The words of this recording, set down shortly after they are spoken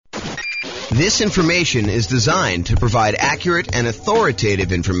This information is designed to provide accurate and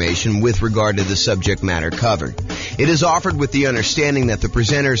authoritative information with regard to the subject matter covered. It is offered with the understanding that the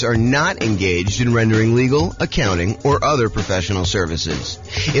presenters are not engaged in rendering legal, accounting, or other professional services.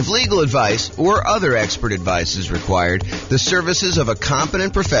 If legal advice or other expert advice is required, the services of a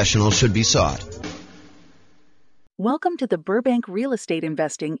competent professional should be sought. Welcome to the Burbank Real Estate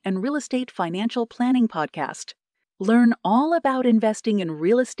Investing and Real Estate Financial Planning Podcast. Learn all about investing in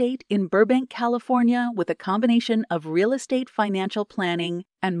real estate in Burbank, California, with a combination of real estate financial planning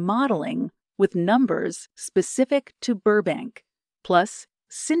and modeling with numbers specific to Burbank, plus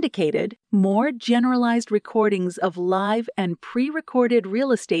syndicated, more generalized recordings of live and pre-recorded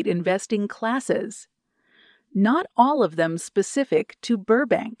real estate investing classes. Not all of them specific to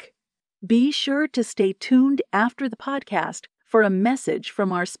Burbank. Be sure to stay tuned after the podcast for a message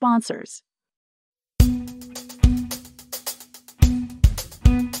from our sponsors.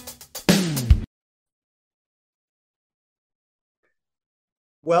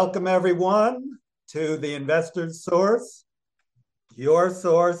 Welcome, everyone, to the Investor's Source, your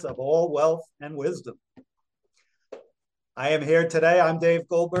source of all wealth and wisdom. I am here today. I'm Dave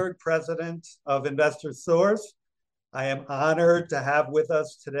Goldberg, president of Investor's Source. I am honored to have with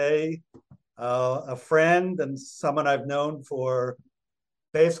us today a friend and someone I've known for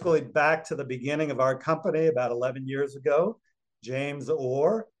basically back to the beginning of our company about 11 years ago, James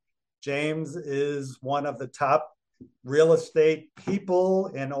Orr. James is one of the top real estate people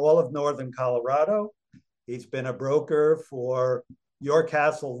in all of Northern Colorado. He's been a broker for Your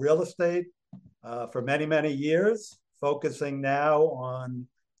Castle Real Estate for many, many years, focusing now on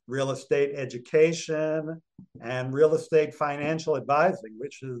real estate education and real estate financial advising,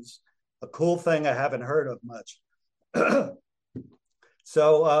 which is a cool thing I haven't heard of much.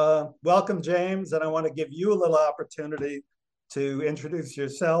 So welcome, James, and I want to give you a little opportunity to introduce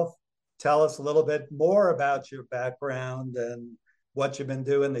yourself. Tell us a little bit more about your background and what you've been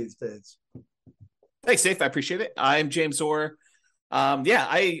doing these days. Thanks, Dave. I appreciate it. I'm James Orr.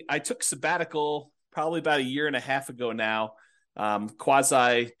 I took sabbatical probably about a year and a half ago now.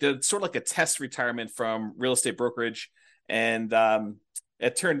 Did sort of like a test retirement from real estate brokerage, and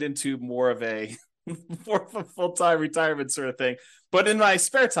it turned into more of a full-time retirement sort of thing. But in my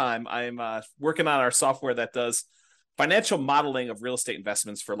spare time, I'm working on our software that does financial modeling of real estate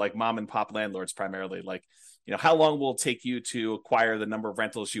investments for like mom and pop landlords, primarily. Like, how long will it take you to acquire the number of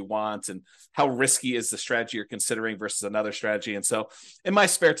rentals you want, and how risky is the strategy you're considering versus another strategy. And so in my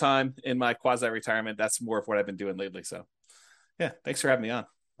spare time, in my quasi-retirement, that's more of what I've been doing lately. So yeah, thanks for having me on.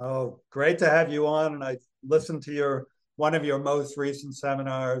 Oh, great to have you on. And I listened to one of your most recent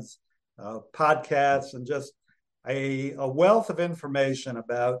seminars, podcasts, and just a wealth of information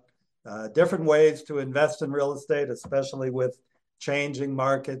about different ways to invest in real estate, especially with changing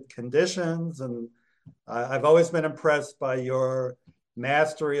market conditions. And I've always been impressed by your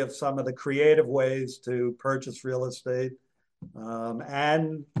mastery of some of the creative ways to purchase real estate,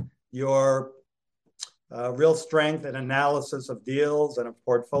 and your real strength and analysis of deals and of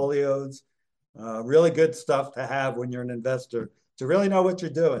portfolios. Really good stuff to have when you're an investor, to really know what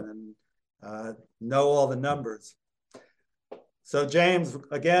you're doing and know all the numbers. So James,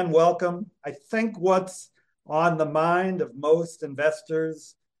 again, welcome. I think what's on the mind of most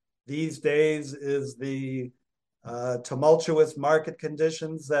investors these days is the tumultuous market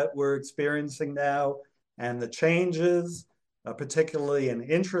conditions that we're experiencing now and the changes, particularly in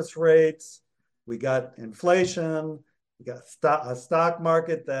interest rates. We got inflation, we got a stock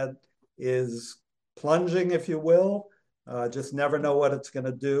market that is plunging, if you will. Just never know what it's going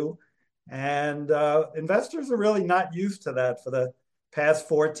to do. And investors are really not used to that. For the past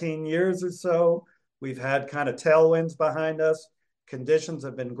 14 years or so, we've had kind of tailwinds behind us. Conditions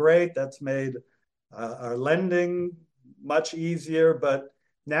have been great. That's made our lending much easier, but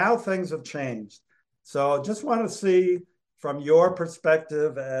now things have changed. So just want to see from your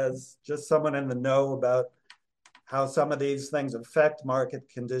perspective as just someone in the know about how some of these things affect market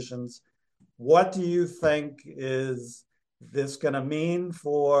conditions, what do you think is this going to mean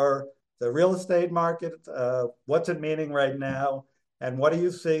for the real estate market? What's it meaning right now? And what do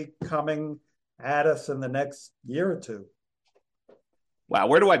you see coming at us in the next year or two? Wow,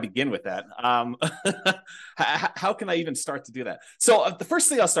 where do I begin with that? How can I even start to do that? So the first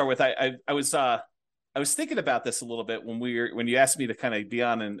thing I'll start with, I was thinking about this a little bit when you asked me to kind of be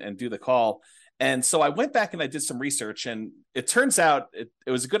on and do the call. And so I went back and I did some research, and it turns out it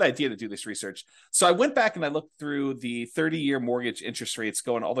was a good idea to do this research. So I went back and I looked through the 30-year mortgage interest rates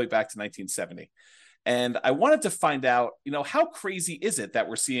going all the way back to 1970. And I wanted to find out, how crazy is it that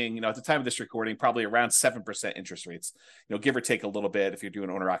we're seeing, at the time of this recording, probably around 7% interest rates, give or take a little bit if you're doing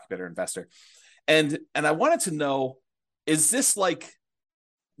owner, occupied, or investor. And I wanted to know, is this like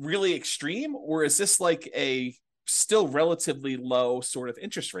really extreme, or is this like a still relatively low sort of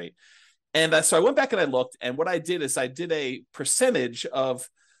interest rate? And so I went back and I looked, and what I did is I did a percentage of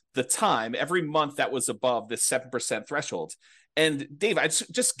the time every month that was above this 7% threshold. And Dave, I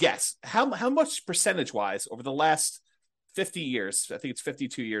just guess how much percentage wise over the last 50 years, I think it's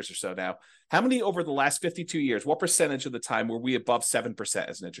 52 years or so now, how many over the last 52 years, what percentage of the time were we above 7%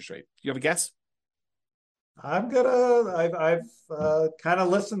 as an interest rate? Do you have a guess? I've kind of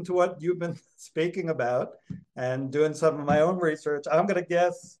listened to what you've been speaking about and doing some of my own research. I'm gonna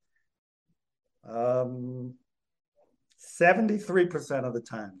guess 73% of the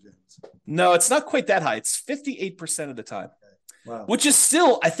time, James. No, it's not quite that high. It's 58% of the time. Wow. Which is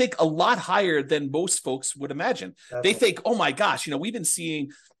still, I think, a lot higher than most folks would imagine. They think, oh my gosh, we've been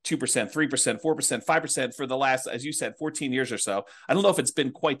seeing 2%, 3%, 4%, 5% for the last, as you said, 14 years or so. I don't know if it's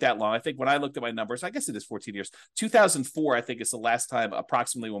been quite that long. I think when I looked at my numbers, I guess it is 14 years. 2004, I think, is the last time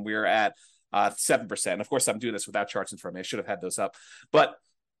approximately when we were at 7%. Of course, I'm doing this without charts in front of me. I should have had those up. But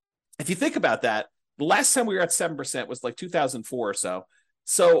if you think about that, the last time we were at 7% was like 2004 or so.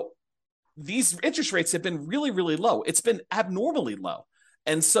 So these interest rates have been really, really low. It's been abnormally low.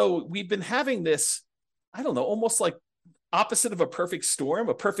 And so we've been having this, I don't know, almost like opposite of a perfect storm,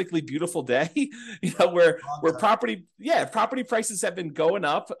 a perfectly beautiful day, where property prices have been going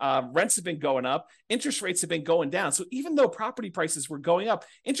up, rents have been going up, interest rates have been going down. So even though property prices were going up,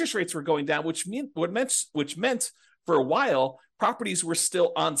 interest rates were going down, which meant for a while, properties were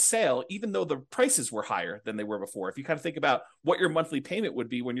still on sale, even though the prices were higher than they were before. If you kind of think about what your monthly payment would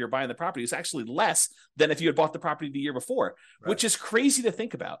be when you're buying the property, it's actually less than if you had bought the property the year before, right, which is crazy to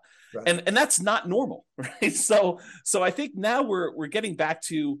think about. Right. And that's not normal, right? So I think now we're getting back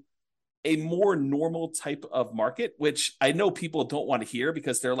to a more normal type of market, which I know people don't want to hear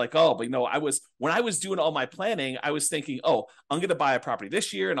because they're like, oh, but when I was doing all my planning, I was thinking, oh, I'm going to buy a property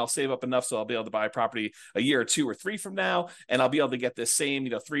this year and I'll save up enough so I'll be able to buy a property a year or 2 or 3 from now, and I'll be able to get this same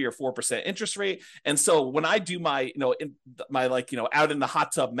 3 or 4% interest rate. And so when I do my out in the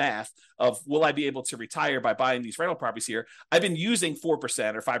hot tub math of will I be able to retire by buying these rental properties here, I've been using 4% or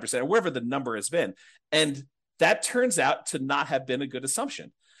 5% or wherever the number has been, and that turns out to not have been a good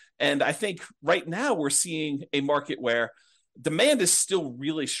assumption. And I think right now we're seeing a market where demand is still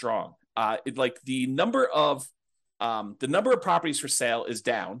really strong. The number of properties for sale is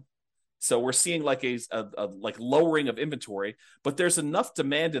down, so we're seeing like a lowering of inventory. But there's enough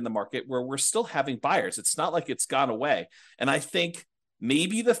demand in the market where we're still having buyers. It's not like it's gone away. And I think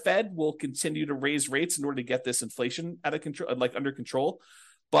maybe the Fed will continue to raise rates in order to get this inflation out of control, under control.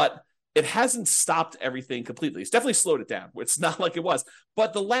 But it hasn't stopped everything completely. It's definitely slowed it down. It's not like it was.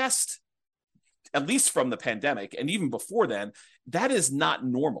 But the last, at least from the pandemic, and even before then, that is not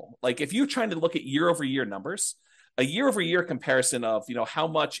normal. Like if you're trying to look at year-over-year numbers, a year-over-year comparison of, how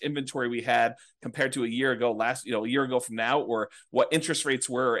much inventory we had compared to a year ago a year ago from now, or what interest rates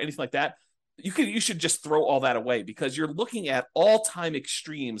were or anything like that, you should just throw all that away, because you're looking at all-time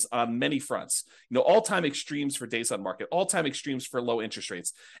extremes on many fronts. All-time extremes for days on market, all-time extremes for low interest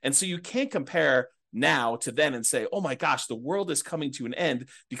rates. And so you can't compare now to then and say, oh my gosh, the world is coming to an end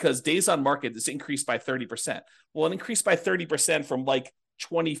because days on market is increased by 30%. Well, it increased by 30% from like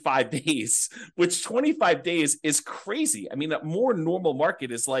 25 days, which 25 days is crazy. I mean, a more normal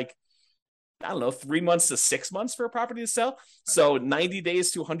market is like, I don't know, 3 months to 6 months for a property to sell. So 90 days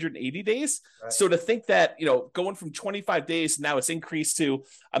to 180 days. Right. So to think that, going from 25 days, now it's increased to,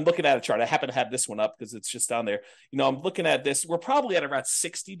 I'm looking at a chart. I happen to have this one up because it's just down there. I'm looking at this. We're probably at around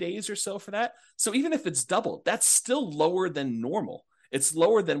 60 days or so for that. So even if it's doubled, that's still lower than normal. It's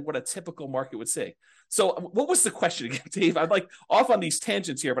lower than what a typical market would say. So what was the question again, Dave? I'm like off on these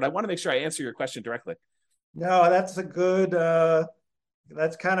tangents here, but I want to make sure I answer your question directly. No, that's a good,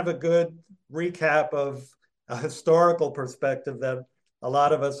 that's kind of a good recap of a historical perspective that a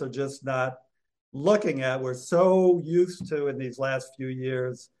lot of us are just not looking at. We're so used to, in these last few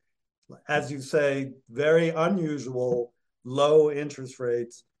years, as you say, very unusual low interest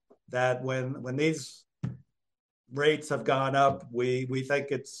rates, that when these rates have gone up, we think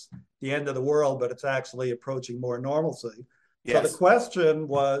it's the end of the world, but it's actually approaching more normalcy. Yes. So the question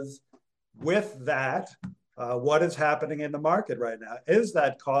was, with that, what is happening in the market right now? Is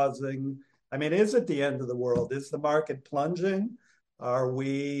that causing, is it the end of the world? Is the market plunging?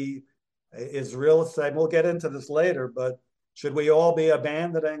 Is real estate, we'll get into this later, but should we all be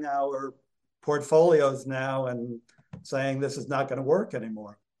abandoning our portfolios now and saying this is not going to work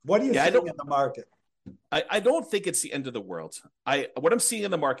anymore? What are you seeing in the market? I don't think it's the end of the world. What I'm seeing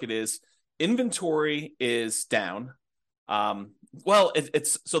in the market is inventory is down.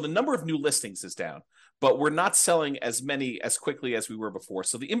 It's so the number of new listings is down, but we're not selling as many as quickly as we were before.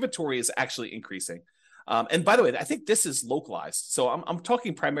 So the inventory is actually increasing. And by the way, I think this is localized. So I'm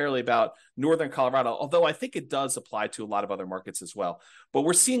talking primarily about Northern Colorado, although I think it does apply to a lot of other markets as well. But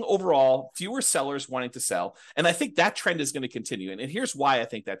we're seeing overall fewer sellers wanting to sell. And I think that trend is going to continue. And here's why I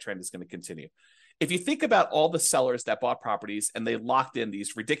think that trend is going to continue. If you think about all the sellers that bought properties and they locked in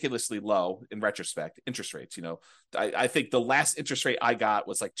these ridiculously low, in retrospect, interest rates, I think the last interest rate I got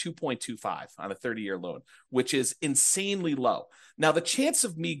was like 2.25 on a 30-year loan, which is insanely low. Now, the chance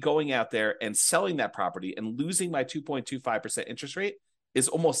of me going out there and selling that property and losing my 2.25% interest rate is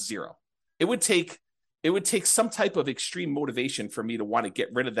almost zero. It would take some type of extreme motivation for me to want to get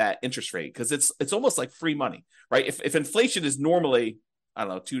rid of that interest rate, because it's almost like free money, right? If inflation is normally, I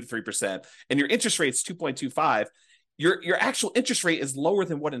don't know, 2 to 3%, and your interest rate is 2.25, your actual interest rate is lower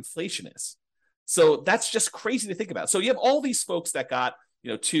than what inflation is. So that's just crazy to think about. So you have all these folks that got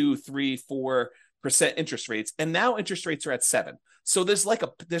 2, 3, 4% interest rates, and now interest rates are at 7. So there's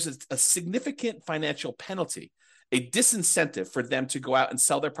a significant financial penalty, a disincentive for them to go out and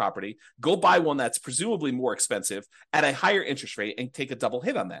sell their property, go buy one that's presumably more expensive at a higher interest rate, and take a double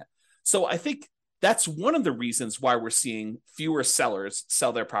hit on that. So I think that's one of the reasons why we're seeing fewer sellers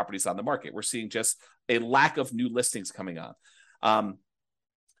sell their properties on the market. We're seeing just a lack of new listings coming on.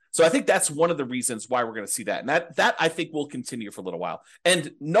 So I think that's one of the reasons why we're going to see that. And that I think will continue for a little while.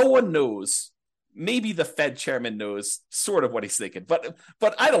 And no one knows. Maybe the Fed chairman knows sort of what he's thinking, but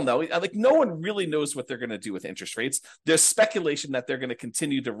I don't know. Like, no one really knows what they're going to do with interest rates. There's speculation that they're going to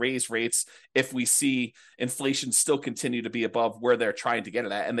continue to raise rates if we see inflation still continue to be above where they're trying to get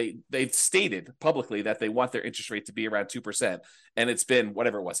it at. And they've stated publicly that they want their interest rate to be around 2%, and it's been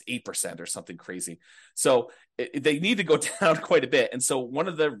whatever it was, 8% or something crazy. So they need to go down quite a bit. And so one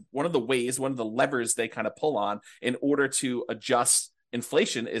of the levers they kind of pull on in order to adjust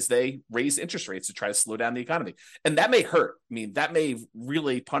inflation is they raise interest rates to try to slow down the economy. And that may hurt. I mean, that may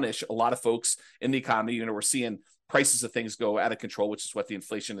really punish a lot of folks in the economy. We're seeing prices of things go out of control, which is what the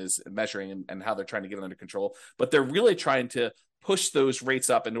inflation is measuring and how they're trying to get it under control. But they're really trying to push those rates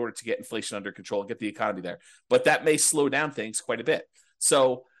up in order to get inflation under control and get the economy there. But that may slow down things quite a bit.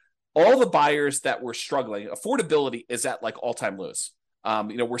 So all the buyers that were struggling, affordability is at like all-time lows.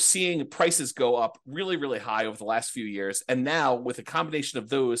 We're seeing prices go up really, really high over the last few years. And now with a combination of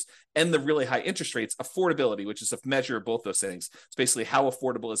those and the really high interest rates, affordability, which is a measure of both those things, it's basically how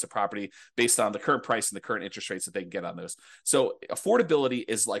affordable is a property based on the current price and the current interest rates that they can get on those. So affordability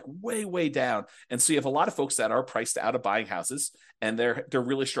is like way, way down. And so you have a lot of folks that are priced out of buying houses, and they're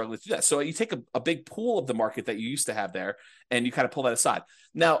really struggling to do that. So you take a big pool of the market that you used to have there, and you kind of pull that aside.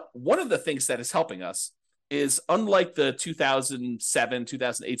 Now, one of the things that is helping us is, unlike the 2007,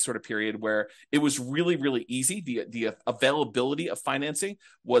 2008 sort of period where it was really, really easy, the availability of financing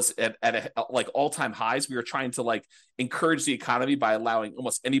was at like all-time highs. We were trying to like encourage the economy by allowing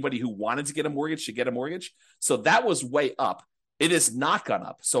almost anybody who wanted to get a mortgage to get a mortgage. So that was way up. It has not gone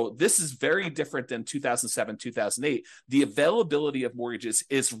up. So this is very different than 2007, 2008. The availability of mortgages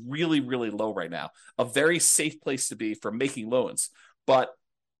is really, really low right now, a very safe place to be for making loans. But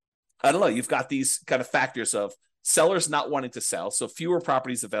I don't know, you've got these kind of factors of sellers not wanting to sell, so fewer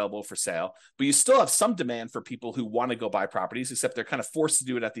properties available for sale, but you still have some demand for people who want to go buy properties, except they're kind of forced to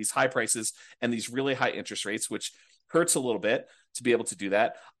do it at these high prices and these really high interest rates, which hurts a little bit to be able to do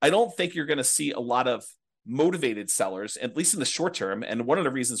that. I don't think you're going to see a lot of motivated sellers, at least in the short term. And one of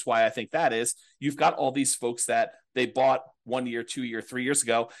the reasons why I think that is, you've got all these folks that they bought 1 year, 2 year, 3 years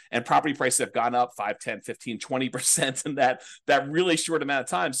ago, and property prices have gone up 5, 10, 15, 20% in that really short amount of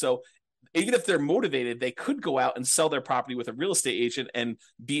time. So even if they're motivated, they could go out and sell their property with a real estate agent and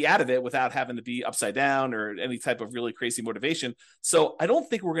be out of it without having to be upside down or any type of really crazy motivation. So I don't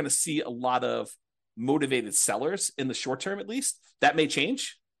think we're going to see a lot of motivated sellers in the short term, at least. That may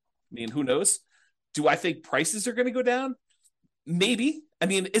change. I mean, who knows? Do I think prices are going to go down? Maybe. I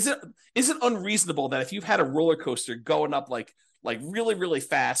mean, is it unreasonable that if you've had a roller coaster going up like really, really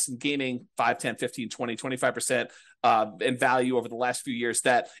fast and gaining 5, 10, 15, 20, 25% in value over the last few years,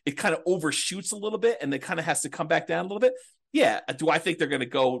 that it kind of overshoots a little bit and it kind of has to come back down a little bit? Yeah. Do I think they're going to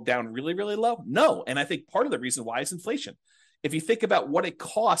go down really, really low? No. And I think part of the reason why is inflation. If you think about what it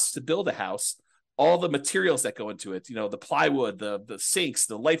costs to build a house, all the materials that go into it, the plywood, the sinks,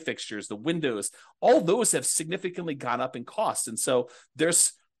 the light fixtures, the windows, all those have significantly gone up in cost. And so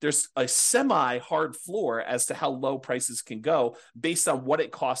there's a semi-hard floor as to how low prices can go based on what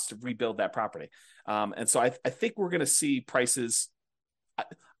it costs to rebuild that property. And so I think we're going to see prices.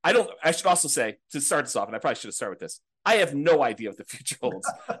 I should also say, to start this off, and I probably should have started with this, I have no idea what the future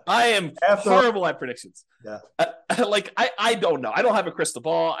holds. I am horrible at predictions. Yeah. I don't know. I don't have a crystal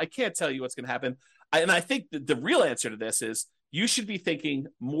ball. I can't tell you what's going to happen. And I think the real answer to this is you should be thinking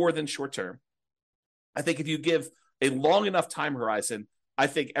more than short term. I think if you give a long enough time horizon, I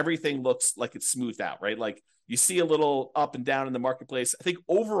think everything looks like it's smoothed out, right? Like you see a little up and down in the marketplace. I think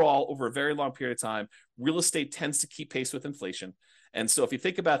overall, over a very long period of time, real estate tends to keep pace with inflation. And so if you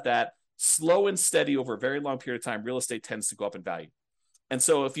think about that, slow and steady over a very long period of time, real estate tends to go up in value. And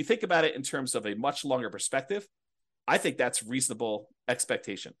so if you think about it in terms of a much longer perspective, I think that's reasonable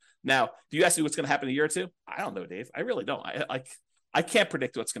expectation. Now, do you ask me what's going to happen in a year or two? I don't know, Dave. I really don't. I can't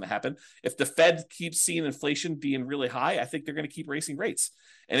predict what's going to happen. If the Fed keeps seeing inflation being really high, I think they're going to keep raising rates.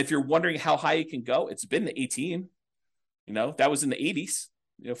 And if you're wondering how high it can go, it's been to 18. That was in the 80s,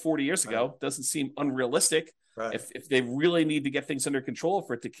 40 years ago. Right. Doesn't seem unrealistic. Right. If they really need to get things under control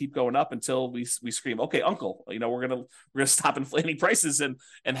for it to keep going up until we scream, okay, uncle, we're gonna stop inflating prices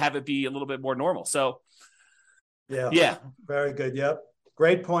and have it be a little bit more normal. So yeah, very good. Yep,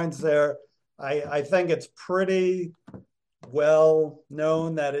 great points there. I think it's pretty well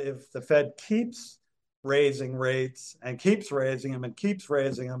known that if the Fed keeps raising rates and keeps raising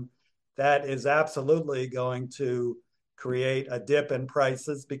them, that is absolutely going to create a dip in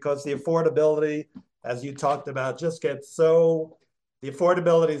prices because the affordability, as you talked about, just gets the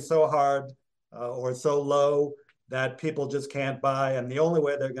affordability is so hard or so low that people just can't buy. And the only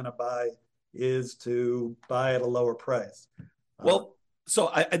way they're going to buy is to buy at a lower price. Well,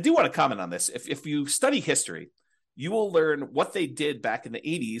 so I do want to comment on this. If you study history, you will learn what they did back in the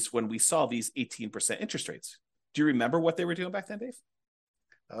 80s when we saw these 18% interest rates. Do you remember what they were doing back then, Dave?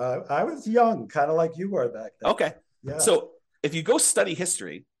 I was young, kind of like you were back then. Okay. Yeah. So if you go study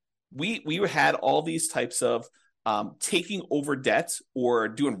history, we had all these types of taking over debt or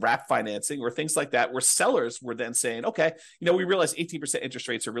doing wrap financing or things like that, where sellers were then saying, okay, we realize 18% interest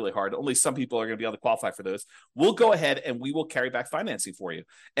rates are really hard. Only some people are going to be able to qualify for those. We'll go ahead and we will carry back financing for you.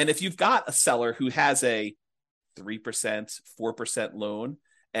 And if you've got a seller who has a 3%, 4% loan,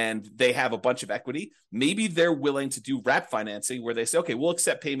 and they have a bunch of equity, maybe they're willing to do wrap financing where they say, okay, we'll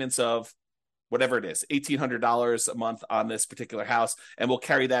accept payments of whatever it is, $1,800 a month on this particular house, and we'll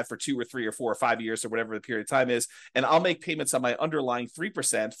carry that for 2 or 3 or 4 or 5 years or whatever the period of time is, and I'll make payments on my underlying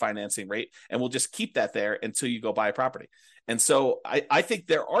 3% financing rate, and we'll just keep that there until you go buy a property. And so I think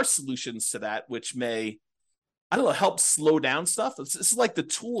there are solutions to that which may, help slow down stuff. This is like the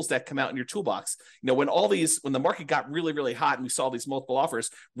tools that come out in your toolbox. When the market got really, really hot and we saw these multiple offers,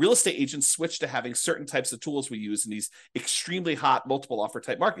 real estate agents switched to having certain types of tools we use in these extremely hot multiple offer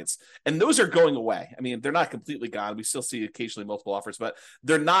type markets. And those are going away. I mean, they're not completely gone. We still see occasionally multiple offers, but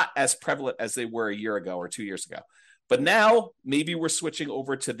they're not as prevalent as they were a year ago or 2 years ago. But now maybe we're switching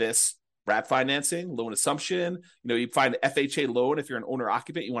over to this wrap financing, loan assumption. You find an FHA loan if you're an owner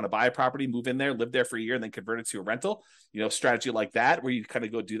occupant, you want to buy a property, move in there, live there for a year, and then convert it to a rental. Strategy like that where you kind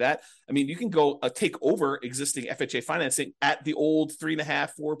of go do that. I mean, you can go take over existing FHA financing at the old 3.5%,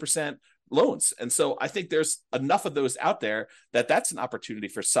 4% loans. And so I think there's enough of those out there that's an opportunity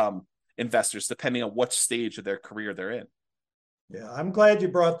for some investors, depending on what stage of their career they're in. Yeah, I'm glad you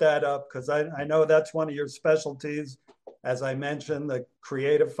brought that up because I know that's one of your specialties. As I mentioned, the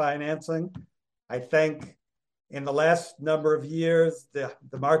creative financing. I think in the last number of years, the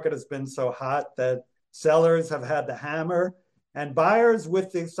market has been so hot that sellers have had the hammer, and buyers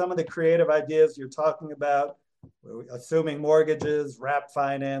with some of the creative ideas you're talking about, assuming mortgages, wrap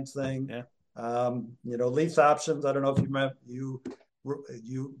financing, lease options. I don't know if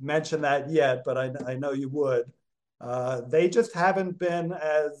you mentioned that yet, but I know you would. They just haven't been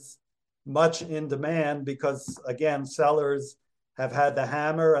as much in demand because, again, sellers have had the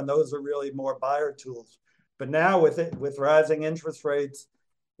hammer, and those are really more buyer tools. But now with rising interest rates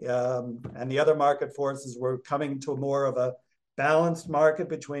and the other market forces, we're coming to more of a balanced market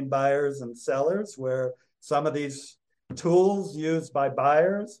between buyers and sellers, where some of these tools used by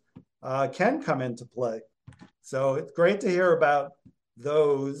buyers can come into play. So it's great to hear about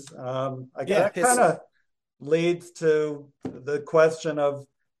those. That kind of leads to the question of,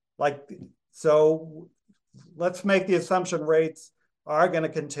 so let's make the assumption rates are going to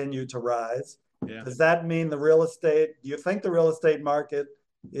continue to rise. Yeah. Does that mean do you think the real estate market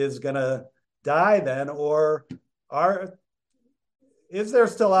is going to die then, or is there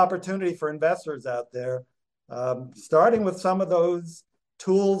still opportunity for investors out there, starting with some of those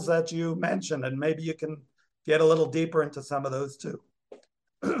tools that you mentioned, and maybe you can get a little deeper into some of those too?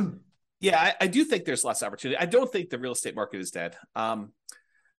 Yeah, I do think there's less opportunity. I don't think the real estate market is dead.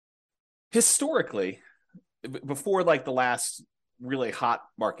 Historically, before the last really hot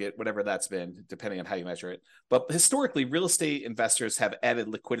market, whatever that's been, depending on how you measure it. But historically, real estate investors have added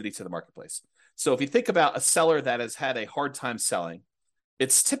liquidity to the marketplace. So if you think about a seller that has had a hard time selling,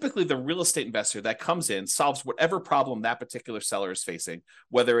 it's typically the real estate investor that comes in, solves whatever problem that particular seller is facing,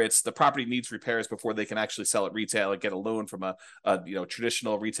 whether it's the property needs repairs before they can actually sell it retail and get a loan from a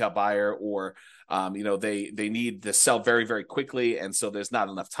traditional retail buyer, or they need to sell very, very quickly, and so there's not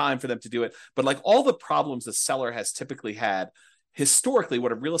enough time for them to do it. But like all the problems the seller has typically had, historically,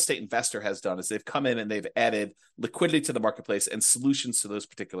 what a real estate investor has done is they've come in and they've added liquidity to the marketplace and solutions to those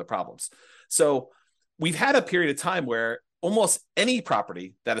particular problems. So we've had a period of time where almost any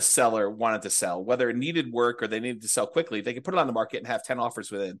property that a seller wanted to sell, whether it needed work or they needed to sell quickly, they could put it on the market and have 10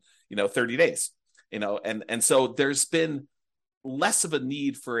 offers within, 30 days, and so there's been less of a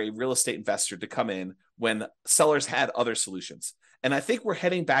need for a real estate investor to come in when sellers had other solutions. And I think we're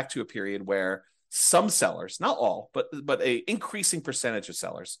heading back to a period where some sellers, not all, but a increasing percentage of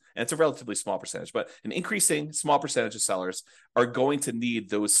sellers, and it's a relatively small percentage, but an increasing small percentage of sellers are going to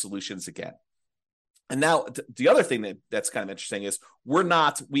need those solutions again. And now the other thing that's kind of interesting is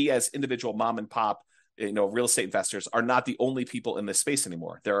we as individual mom and pop, real estate investors are not the only people in this space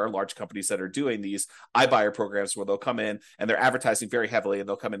anymore. There are large companies that are doing these iBuyer programs where they'll come in and they're advertising very heavily, and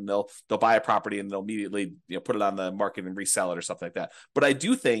they'll come in and they'll buy a property and they'll immediately put it on the market and resell it or something like that. But I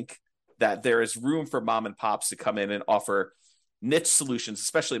do think that there is room for mom and pops to come in and offer niche solutions,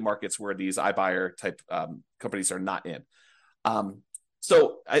 especially in markets where these iBuyer type companies are not in.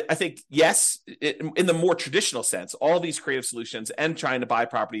 So I think, yes, in the more traditional sense, all these creative solutions and trying to buy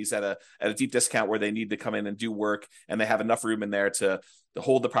properties at a deep discount where they need to come in and do work and they have enough room in there to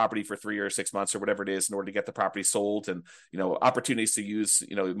hold the property for 3 or 6 months or whatever it is in order to get the property sold, and opportunities to use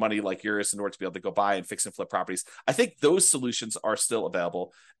money like yours in order to be able to go buy and fix and flip properties. I think those solutions are still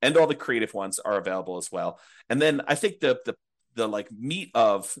available, and all the creative ones are available as well. And then I think the like meat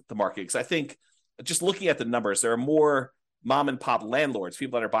of the market, because I think just looking at the numbers, there are more mom and pop landlords,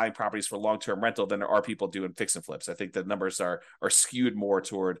 people that are buying properties for long-term rental, than there are people doing fix and flips. I think the numbers are skewed more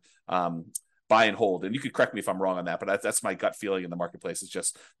toward buy and hold. And you could correct me if I'm wrong on that, but that's my gut feeling in the marketplace, is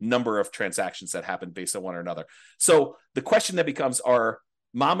just number of transactions that happen based on one or another. So the question that becomes, are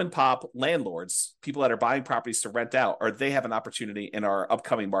mom and pop landlords, people that are buying properties to rent out, are they have an opportunity in our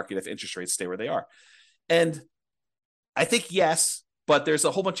upcoming market if interest rates stay where they are? And I think yes, but there's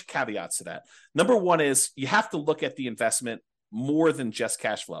a whole bunch of caveats to that. Number one is you have to look at the investment more than just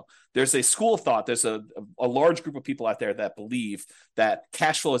cash flow. There's a school of thought. There's a large group of people out there that believe that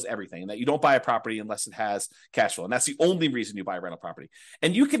cash flow is everything, and that you don't buy a property unless it has cash flow. And that's the only reason you buy a rental property.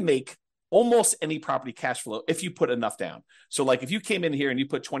 And you can make almost any property cash flow if you put enough down. So like if you came in here and you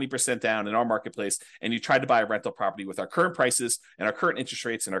put 20% down in our marketplace and you tried to buy a rental property with our current prices and our current interest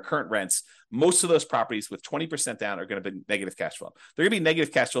rates and our current rents, most of those properties with 20% down are going to be negative cash flow. They're going to be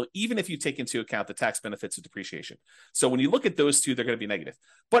negative cash flow even if you take into account the tax benefits of depreciation. So when you look at those two, they're going to be negative.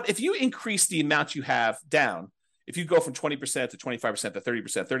 But if you increase the amount you have down, if you go from 20% to 25% to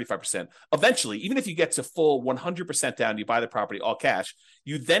 30%, 35%, eventually, even if you get to full 100% down, you buy the property all cash,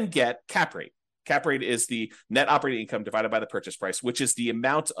 you then get cap rate. Cap rate is the net operating income divided by the purchase price, which is the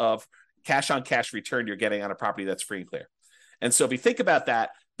amount of cash on cash return you're getting on a property that's free and clear. And so if you think about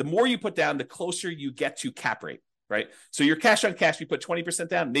that, the more you put down, the closer you get to cap rate. Right. So your cash on cash, you put 20%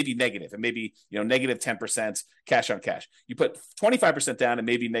 down, maybe negative, and maybe, negative 10% cash on cash. You put 25% down and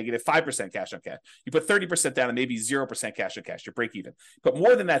maybe negative 5% cash on cash. You put 30% down and maybe 0% cash on cash. You're break even. Put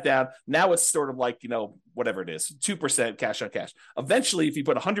more than that down. Now it's sort of like, whatever it is, 2% cash on cash. Eventually, if you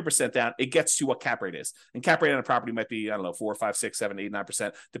put 100% down, it gets to what cap rate is. And cap rate on a property might be, 4, 5, 6, 7, 8,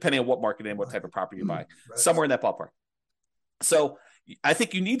 9%, depending on what market and what type of property you buy, right. Somewhere in that ballpark. So I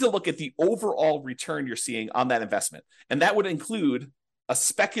think you need to look at the overall return you're seeing on that investment. And that would include a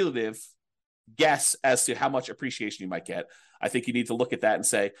speculative guess as to how much appreciation you might get. I think you need to look at that and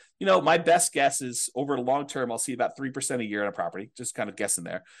say, my best guess is over the long term, I'll see about 3% a year on a property, just kind of guessing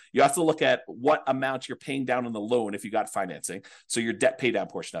there. You have to look at what amount you're paying down on the loan if you got financing, so your debt pay down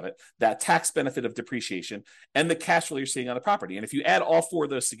portion of it, that tax benefit of depreciation, and the cash flow you're seeing on the property. And if you add all four of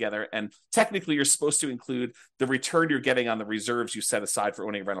those together, and technically you're supposed to include the return you're getting on the reserves you set aside for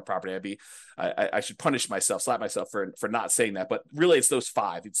owning a rental property. I should punish myself, slap myself for not saying that, but really it's those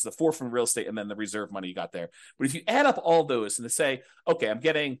five. It's the 4 from real estate and then the reserve money you got there. But if you add up all those and to say, okay, I'm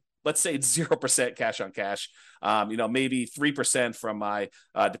getting, let's say it's 0% cash on cash, maybe 3% from my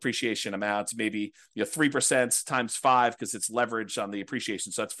depreciation amount, maybe 3% times 5 because it's leverage on the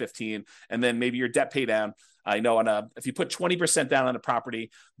appreciation, so that's 15, and then maybe your debt pay down. If you put 20% down on a property,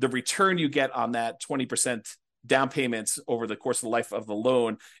 the return you get on that 20% down payments over the course of the life of the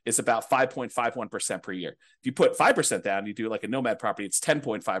loan is about 5.51% per year. If you put 5% down, you do like a nomad property, it's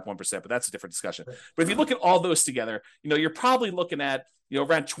 10.51%, but that's a different discussion. But if you look at all those together, you're probably looking at,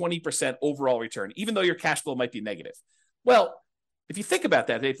 around 20% overall return, even though your cash flow might be negative. Well, if you think about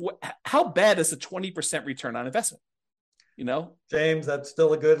that, Dave, how bad is a 20% return on investment? James, that's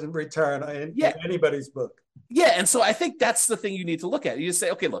still a good return in anybody's book. Yeah. And so I think that's the thing you need to look at. You just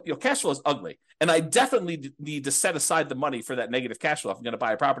say, okay, look, cash flow is ugly. And I definitely need to set aside the money for that negative cash flow. If I'm going to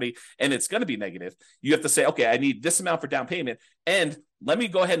buy a property and it's going to be negative, you have to say, okay, I need this amount for down payment. And let me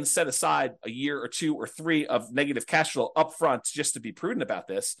go ahead and set aside a year or 2 or 3 of negative cash flow up front just to be prudent about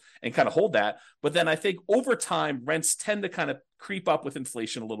this and kind of hold that. But then I think over time, rents tend to kind of creep up with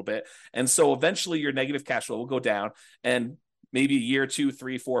inflation a little bit. And so eventually your negative cash flow will go down. And maybe a year, 2,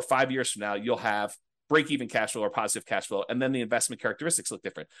 3, 4, 5 years from now, you'll have break-even cash flow or positive cash flow, and then the investment characteristics look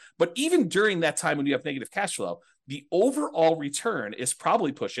different. But even during that time when you have negative cash flow, the overall return is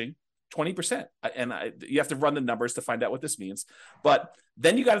probably pushing 20%. And you have to run the numbers to find out what this means. But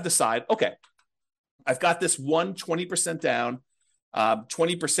then you got to decide, okay, I've got this 20% down,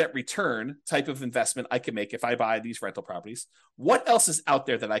 20% return type of investment I can make if I buy these rental properties. What else is out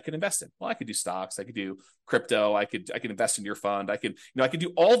there that I can invest in? Well, I could do stocks, I could do crypto, I could invest in your fund, I could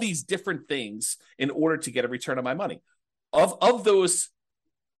do all these different things in order to get a return on my money. Of those,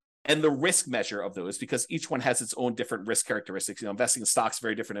 and the risk measure of those, because each one has its own different risk characteristics. Investing in stocks is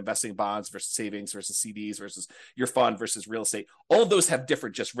very different. Investing in bonds versus savings versus CDs versus your fund versus real estate. All of those have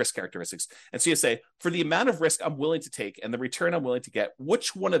different just risk characteristics. And so you say, for the amount of risk I'm willing to take and the return I'm willing to get,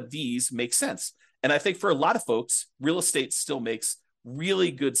 which one of these makes sense? And I think for a lot of folks, real estate still makes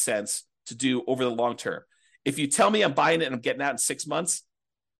really good sense to do over the long term. If you tell me I'm buying it and I'm getting out in 6 months,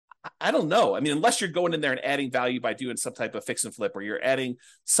 I don't know. I mean, unless you're going in there and adding value by doing some type of fix and flip, or you're adding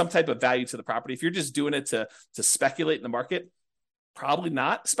some type of value to the property. If you're just doing it to speculate in the market, probably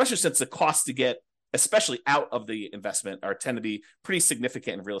not, especially since the cost to get, especially out of the investment, tend to be pretty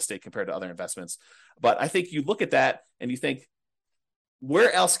significant in real estate compared to other investments. But I think you look at that and you think,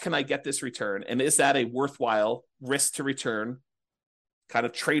 where else can I get this return? And is that a worthwhile risk to return kind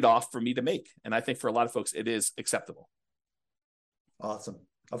of trade-off for me to make? And I think for a lot of folks, it is acceptable. Awesome.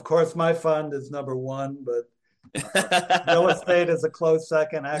 Of course, my fund is number one, but real estate is a close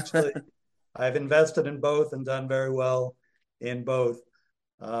second. Actually, I've invested in both and done very well in both.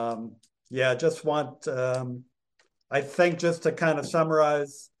 Just want, I think just to kind of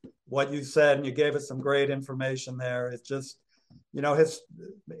summarize what you said, and you gave us some great information there. It's just,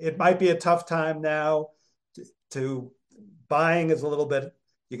 it might be a tough time now to buying is a little bit,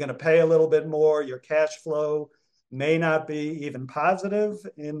 you're going to pay a little bit more, your cash flow may not be even positive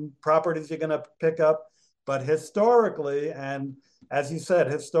in properties you're going to pick up. But historically, and as you said,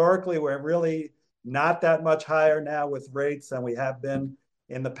 historically, we're really not that much higher now with rates than we have been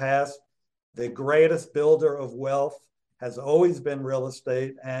in the past. The greatest builder of wealth has always been real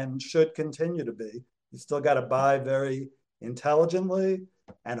estate and should continue to be. You still got to buy very intelligently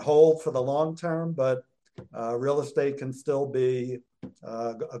and hold for the long term, but real estate can still be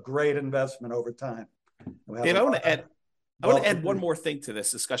a great investment over time. Dave, I want to add one more thing to this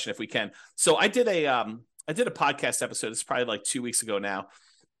discussion if we can. So I did a podcast episode. It's probably like 2 weeks ago now.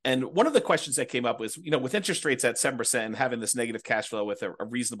 And one of the questions that came up was, with interest rates at 7% and having this negative cash flow with a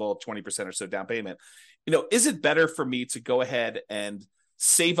reasonable 20% or so down payment, is it better for me to go ahead and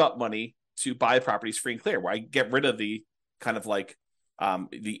save up money to buy properties free and clear, where I get rid of the kind of like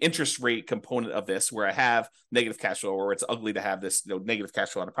the interest rate component of this, where I have negative cash flow, or it's ugly to have this negative cash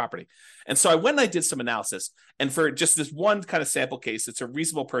flow on a property? And so I went and I did some analysis, and for just this one kind of sample case, it's a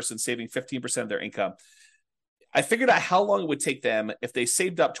reasonable person saving 15% of their income. I figured out how long it would take them if they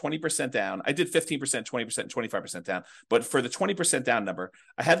saved up 20% down. I did 15%, 20%, and 25% down. But for the 20% down number,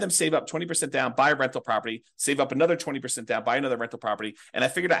 I had them save up 20% down, buy a rental property, save up another 20% down, buy another rental property. And I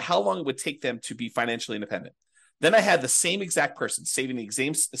figured out how long it would take them to be financially independent. Then I had the same exact person saving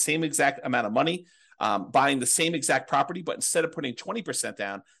the same exact amount of money, buying the same exact property, but instead of putting 20%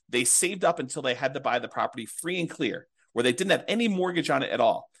 down, they saved up until they had to buy the property free and clear, where they didn't have any mortgage on it at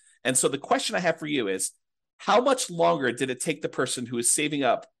all. And so the question I have for you is, how much longer did it take the person who is saving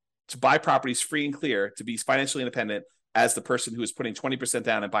up to buy properties free and clear to be financially independent as the person who is putting 20%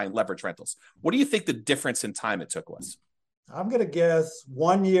 down and buying leverage rentals? What do you think the difference in time it took was? I'm going to guess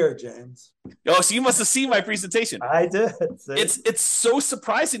 1 year, James. Oh, so you must have seen my presentation. I did. It's so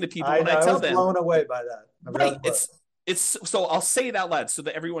surprising to people when I tell them. I was blown away by that. Right. It's so I'll say it out loud so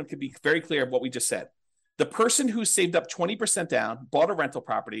that everyone can be very clear of what we just said. The person who saved up 20% down, bought a rental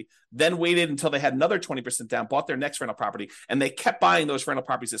property, then waited until they had another 20% down, bought their next rental property, and they kept buying those rental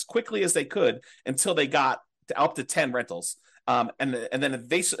properties as quickly as they could until they got up to 10 rentals. And then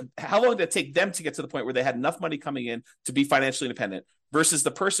how long did it take them to get to the point where they had enough money coming in to be financially independent versus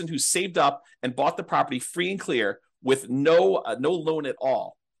the person who saved up and bought the property free and clear with no loan at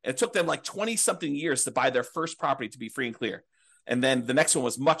all. And it took them like 20 something years to buy their first property to be free and clear. And then the next one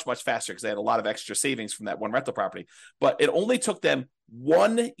was much, much faster because they had a lot of extra savings from that one rental property. But it only took them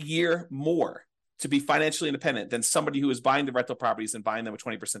 1 year more to be financially independent than somebody who is buying the rental properties and buying them with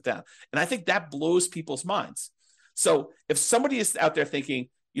 20% down. And I think that blows people's minds. So if somebody is out there thinking,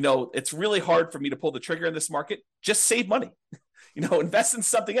 it's really hard for me to pull the trigger in this market, just save money. Invest in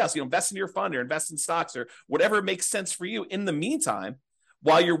something else, invest in your fund or invest in stocks or whatever makes sense for you in the meantime,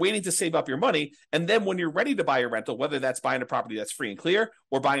 while you're waiting to save up your money. And then when you're ready to buy a rental, whether that's buying a property that's free and clear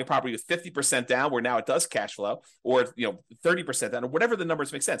or buying a property with 50% down where now it does cash flow, or 30% down, or whatever the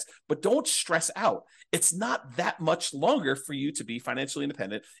numbers make sense. But don't stress out. It's not that much longer for you to be financially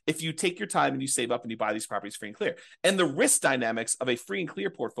independent if you take your time and you save up and you buy these properties free and clear. And the risk dynamics of a free and clear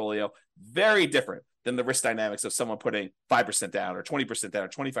portfolio, very different than the risk dynamics of someone putting 5% down or 20% down or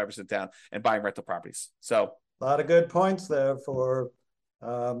 25% down and buying rental properties. So a lot of good points there for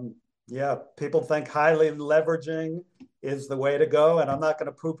people think highly leveraging is the way to go. And I'm not going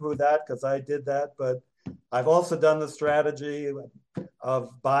to poo-poo that because I did that, but I've also done the strategy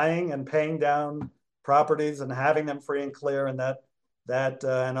of buying and paying down properties and having them free and clear. And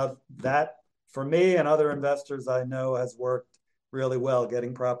that for me and other investors I know has worked really well,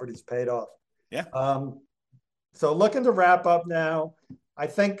 getting properties paid off. Yeah. So looking to wrap up now, I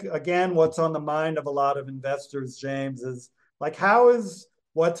think, again, what's on the mind of a lot of investors, James, is like, how is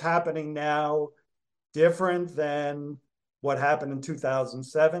what's happening now different than what happened in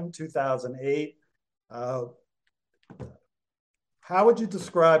 2007, 2008? How would you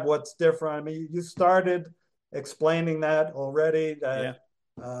describe what's different? I mean, you started explaining that already, that,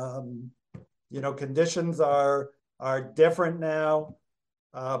 conditions are different now,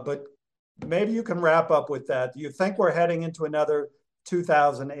 but maybe you can wrap up with that. Do you think we're heading into another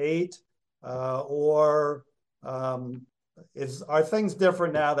 2008 or are things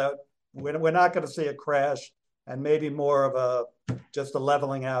different now that we're not going to see a crash and maybe more of just a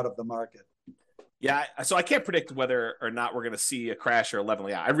leveling out of the market? Yeah, so I can't predict whether or not we're going to see a crash or a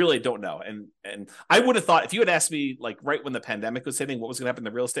leveling out. I really don't know. And I would have thought, if you had asked me like right when the pandemic was hitting, what was going to happen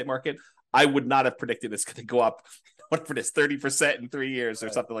in the real estate market, I would not have predicted it's going to go up for this 30% in 3 years or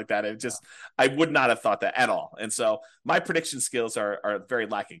something like that. I would not have thought that at all. And so my prediction skills are very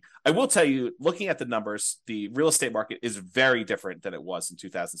lacking. I will tell you, looking at the numbers, the real estate market is very different than it was in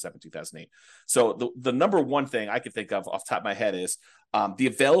 2007, 2008. So the number one thing I can think of off the top of my head is the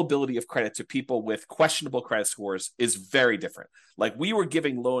availability of credit to people with questionable credit scores is very different. Like, we were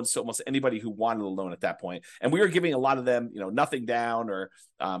giving loans to almost anybody who wanted a loan at that point. And we were giving a lot of them, nothing down or,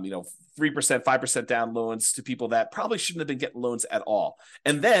 3%, 5% down loans to people that probably shouldn't have been getting loans at all.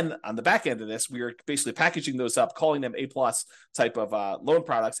 And then on the back end of this, we were basically packaging those up, calling them A+ type of loan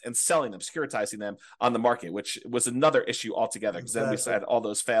products and selling them, securitizing them on the market, which was another issue altogether, because then we had all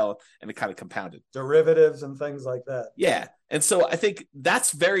those fail and it kind of compounded. Derivatives and things like that. Yeah. And so I think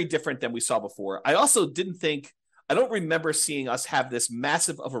that's very different than we saw before. I don't remember seeing us have this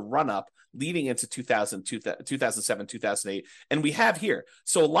massive of a run up leading into 2007, 2008. And we have here.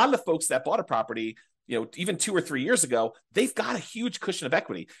 So a lot of the folks that bought a property, even 2 or 3 years ago, they've got a huge cushion of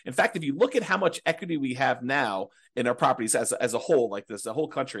equity. In fact, if you look at how much equity we have now in our properties as a whole, like this, the whole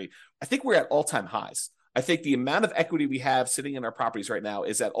country, I think we're at all-time highs. I think the amount of equity we have sitting in our properties right now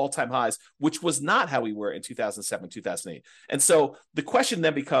is at all-time highs, which was not how we were in 2007, 2008. And so the question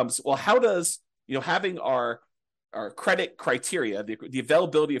then becomes, well, how does, having our credit criteria, the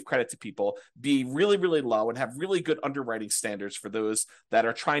availability of credit to people, be really, really low and have really good underwriting standards for those that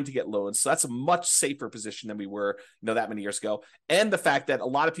are trying to get loans. So that's a much safer position than we were, that many years ago. And the fact that a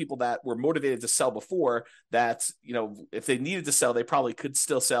lot of people that were motivated to sell before, that, if they needed to sell, they probably could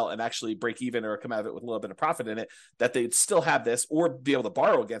still sell and actually break even or come out of it with a little bit of profit in it, that they'd still have this or be able to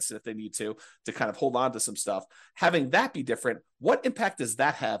borrow against it if they need to kind of hold on to some stuff. Having that be different, what impact does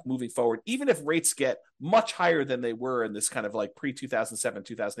that have moving forward, even if rates get much higher than they were in this kind of like pre-2007,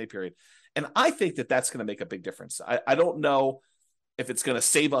 2008 period? And I think that that's going to make a big difference. I don't know if it's going to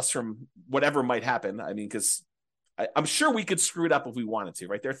save us from whatever might happen. I mean, because I'm sure we could screw it up if we wanted to,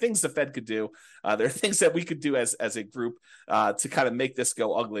 right? There are things the Fed could do. There are things that we could do as a group to kind of make this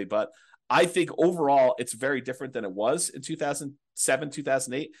go ugly. But I think overall, it's very different than it was in 2007,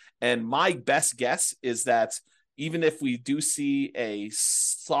 2008. And my best guess is that even if we do see a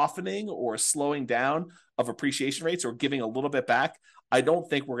softening or slowing down of appreciation rates or giving a little bit back, I don't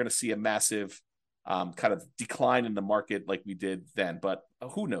think we're going to see a massive kind of decline in the market like we did then. But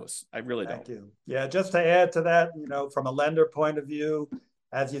who knows? I really don't. Thank you. Yeah, just to add to that, from a lender point of view,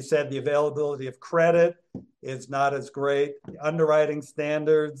 as you said, the availability of credit is not as great. The underwriting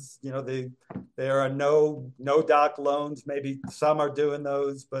standards, there are no doc loans. Maybe some are doing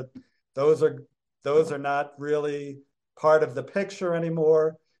those, but those are not really part of the picture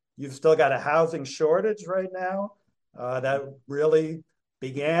anymore. You've still got a housing shortage right now that really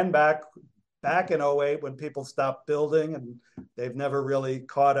began back in 08 when people stopped building, and they've never really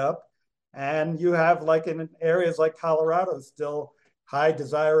caught up. And you have, like in areas like Colorado, still high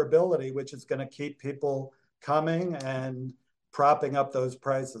desirability, which is going to keep people coming and propping up those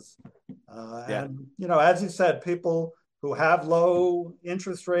prices. And, as you said, people who have low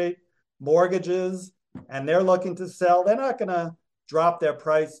interest rate mortgages and they're looking to sell, they're not going to drop their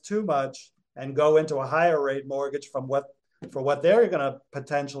price too much and go into a higher rate mortgage for what they're going to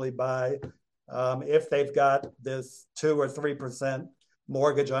potentially buy if they've got this 2 or 3%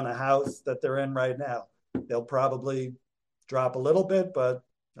 mortgage on a house that they're in right now. They'll probably drop a little bit, but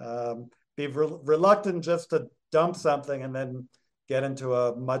be reluctant just to dump something and then get into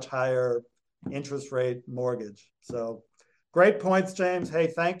a much higher interest rate mortgage. So great points, James. Hey,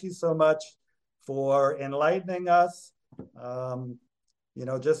 thank you so much for enlightening us.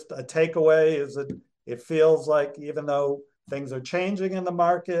 Just a takeaway is that it feels like even though things are changing in the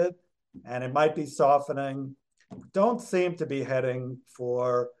market and it might be softening, don't seem to be heading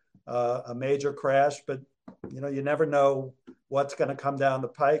for a major crash, but you never know what's going to come down the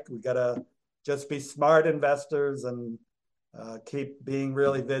pike. We got to just be smart investors and keep being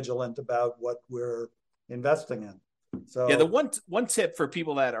really vigilant about what we're investing in. So yeah, the one tip for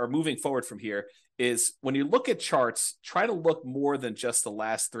people that are moving forward from here is when you look at charts, try to look more than just the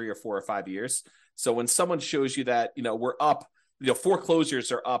last 3 or 4 or 5 years. So when someone shows you that, we're up,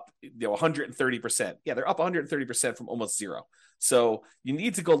 foreclosures are up, 130%. Yeah, they're up 130% from almost zero. So you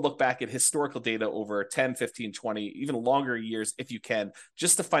need to go look back at historical data over 10, 15, 20, even longer years if you can,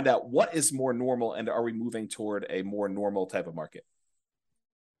 just to find out what is more normal and are we moving toward a more normal type of market.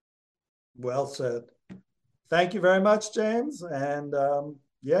 Well said. Thank you very much, James. And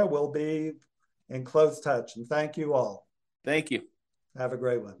we'll be in close touch. And thank you all. Thank you. Have a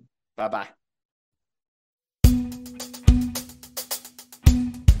great one. Bye-bye.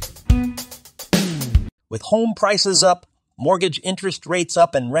 With home prices up, mortgage interest rates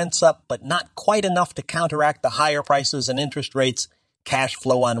up, and rents up, but not quite enough to counteract the higher prices and interest rates, cash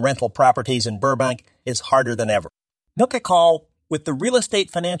flow on rental properties in Burbank is harder than ever. Book a call with the Real Estate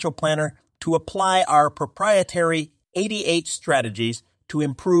Financial Planner to apply our proprietary 88 strategies to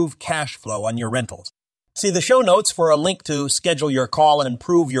improve cash flow on your rentals. See the show notes for a link to schedule your call and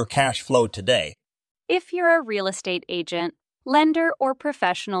improve your cash flow today. If you're a real estate agent, lender, or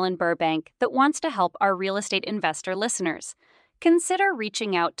professional in Burbank that wants to help our real estate investor listeners, consider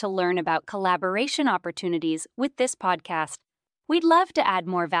reaching out to learn about collaboration opportunities with this podcast. We'd love to add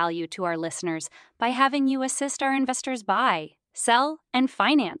more value to our listeners by having you assist our investors buy, sell, and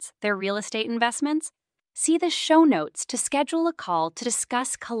finance their real estate investments. See the show notes to schedule a call to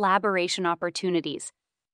discuss collaboration opportunities.